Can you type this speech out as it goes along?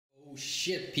Oh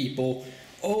shit, people.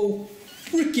 Oh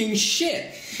freaking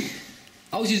shit.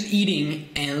 I was just eating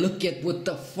and look at what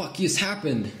the fuck just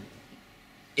happened.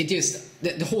 It just,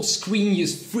 the whole screen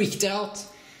just freaked out.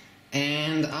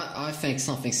 And I think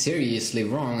something seriously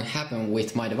wrong happened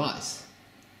with my device.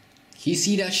 You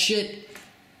see that shit?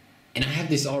 And I have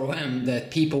this ROM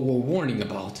that people were warning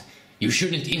about. You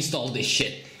shouldn't install this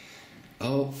shit.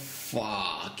 Oh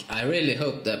fuck. I really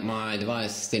hope that my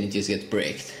device didn't just get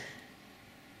bricked.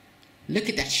 Look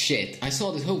at that shit. I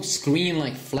saw the whole screen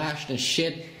like flashed and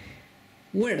shit.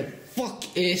 Where the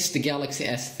fuck is the Galaxy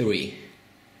S3?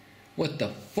 What the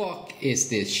fuck is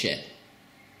this shit?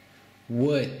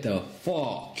 What the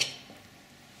fuck?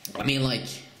 I mean, like,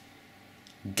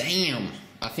 damn.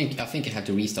 I think I have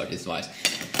to restart this device.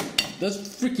 That's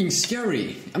freaking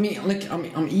scary. I mean, like,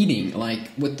 I'm eating.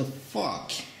 Like, what the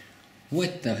fuck?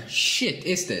 What the shit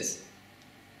is this?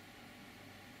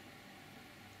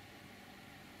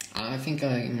 I think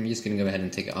I'm just gonna go ahead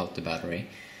and take out the battery.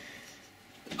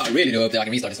 I really do hope that I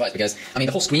can restart this device because, I mean,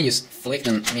 the whole screen just flicked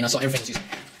and, I mean, I saw everything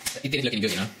just, it didn't look any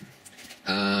good, you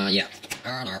know? Yeah.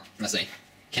 Let's see.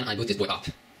 Can I boot this boy up?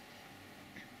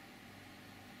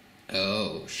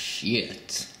 Oh,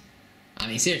 shit. I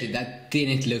mean, seriously, that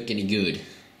didn't look any good.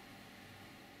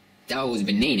 That was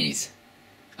bananas.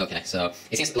 Okay, so,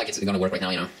 it seems like it's gonna work right now,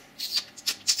 you know?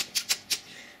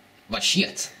 But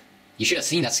shit. You should have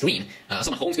seen that screen. I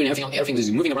saw my home screen and everything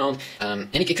was moving around.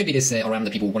 And it could be this RAM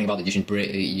that people were warning about that you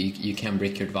shouldn't you can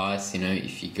brick your device, you know,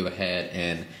 if you go ahead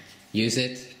and use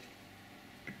it.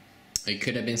 It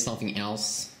could have been something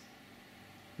else.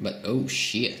 But oh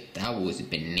shit, that was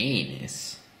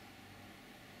bananas.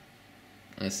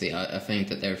 Let's see, I think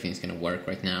that everything's gonna work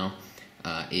right now.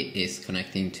 It is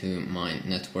connecting to my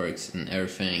networks and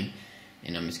everything.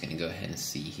 And I'm just gonna go ahead and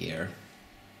see here.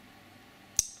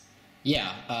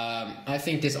 Yeah, I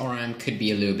think this RAM could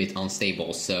be a little bit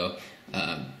unstable, so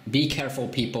be careful,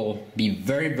 people. Be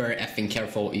very, very effing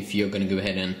careful if you're gonna go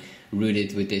ahead and root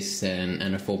it with this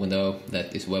NF4 window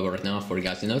that is available right now for you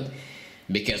guys to note,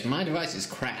 because my device is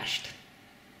crashed.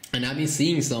 And I've been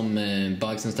seeing some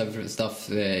bugs and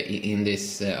stuff in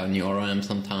this new RAM.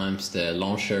 Sometimes the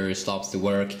launcher stops to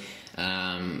work,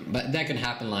 but that can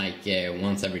happen like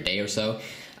once every day or so.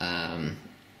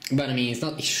 But I mean, it's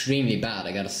not extremely bad,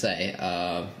 I gotta say.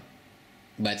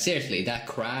 But seriously, that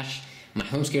crash, my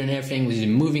home screen and everything was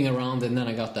moving around, and then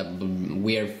I got that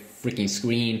weird freaking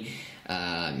screen.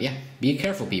 Yeah, be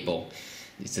careful, people.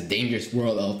 It's a dangerous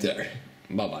world out there.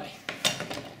 Bye-bye.